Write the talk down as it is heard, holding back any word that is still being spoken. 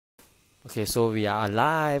Okay, so we are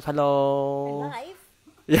alive. Hello. Alive?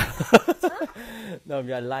 Yeah. No,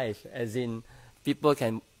 we are live, as in people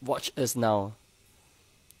can watch us now.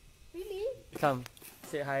 Really? Come,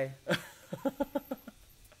 say hi.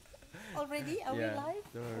 Already? Are we live?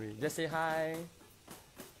 Don't worry. Just say hi.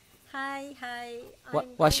 Hi.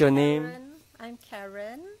 What's your name? I'm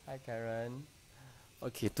Karen. Hi, Karen.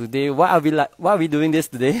 Okay, today why are we doing this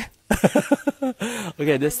today?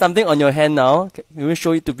 Okay, there's something on your hand now. Can you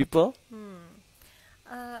show it to people?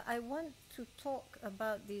 I want to talk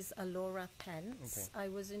about these Aulora Pants. Okay. I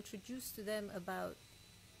was introduced to them about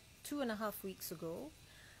 2.5 weeks ago.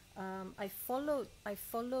 I followed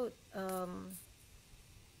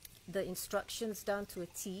the instructions down to a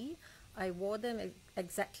T. I wore them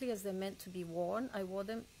exactly as they're meant to be worn. I wore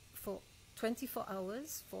them for 24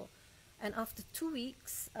 hours and after 2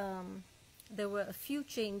 weeks there were a few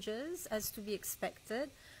changes as to be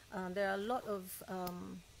expected. There are a lot of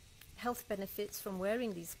health benefits from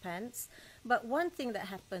wearing these pants, but one thing that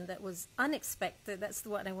happened that was unexpected, that's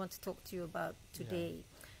what I want to talk to you about today.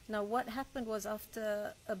 Now, what happened was,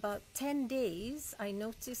 after about 10 days, I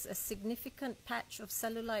noticed a significant patch of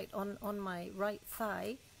cellulite on my right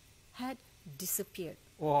thigh had disappeared.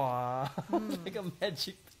 Wow, like a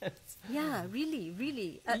magic pants. Yeah,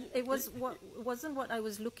 really. It wasn't what I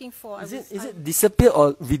was looking for. Is it disappear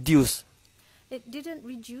or reduce? It didn't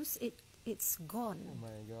reduce. It's gone. Oh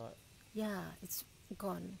my God. Yeah, it's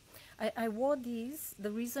gone. I wore these.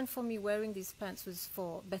 The reason for me wearing these pants was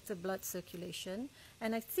for better blood circulation,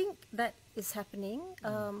 and I think that is happening.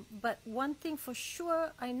 But one thing for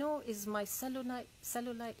sure I know is my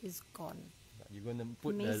cellulite is gone. You're going to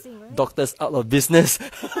put amazing, the right? doctors out of business.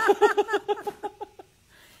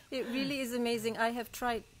 It really is amazing.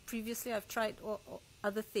 Previously I've tried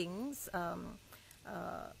other things,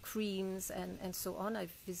 creams and so on.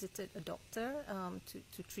 I've visited a doctor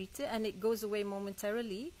to treat it, and it goes away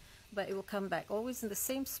momentarily, but it will come back, always in the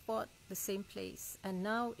same spot, the same place, and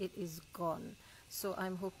now it is gone. So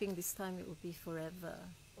I'm hoping this time it will be forever.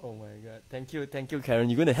 Oh my God. Thank you, Karen.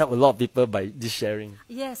 You're going to help a lot of people by this sharing.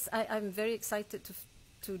 Yes, I'm very excited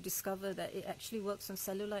to discover that it actually works on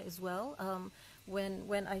cellulite as well.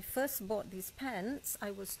 When I first bought these pants, I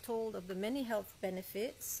was told of the many health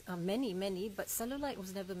benefits, many, but cellulite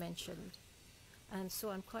was never mentioned. And so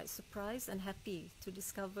I'm quite surprised and happy to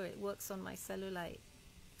discover it works on my cellulite.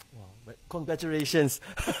 Wow, but congratulations.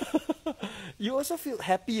 You also feel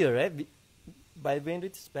happier, right, by wearing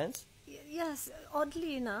these pants? Yes,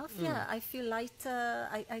 oddly enough, yeah, I feel lighter.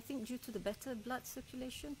 I think due to the better blood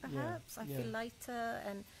circulation, perhaps. I feel lighter,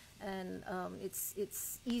 and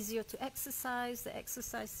it's easier to exercise. The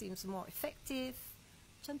exercise seems more effective.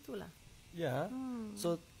 Macam tu lah. Yeah.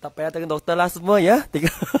 So tak payah tengok doktor lah semua ya.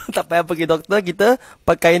 Tak payah pergi doktor, kita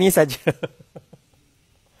pakai ni saja.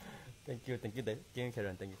 Thank you,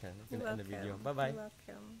 Karen. Thank you, Karen. You're End the video. welcome. Bye bye. You're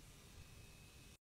welcome.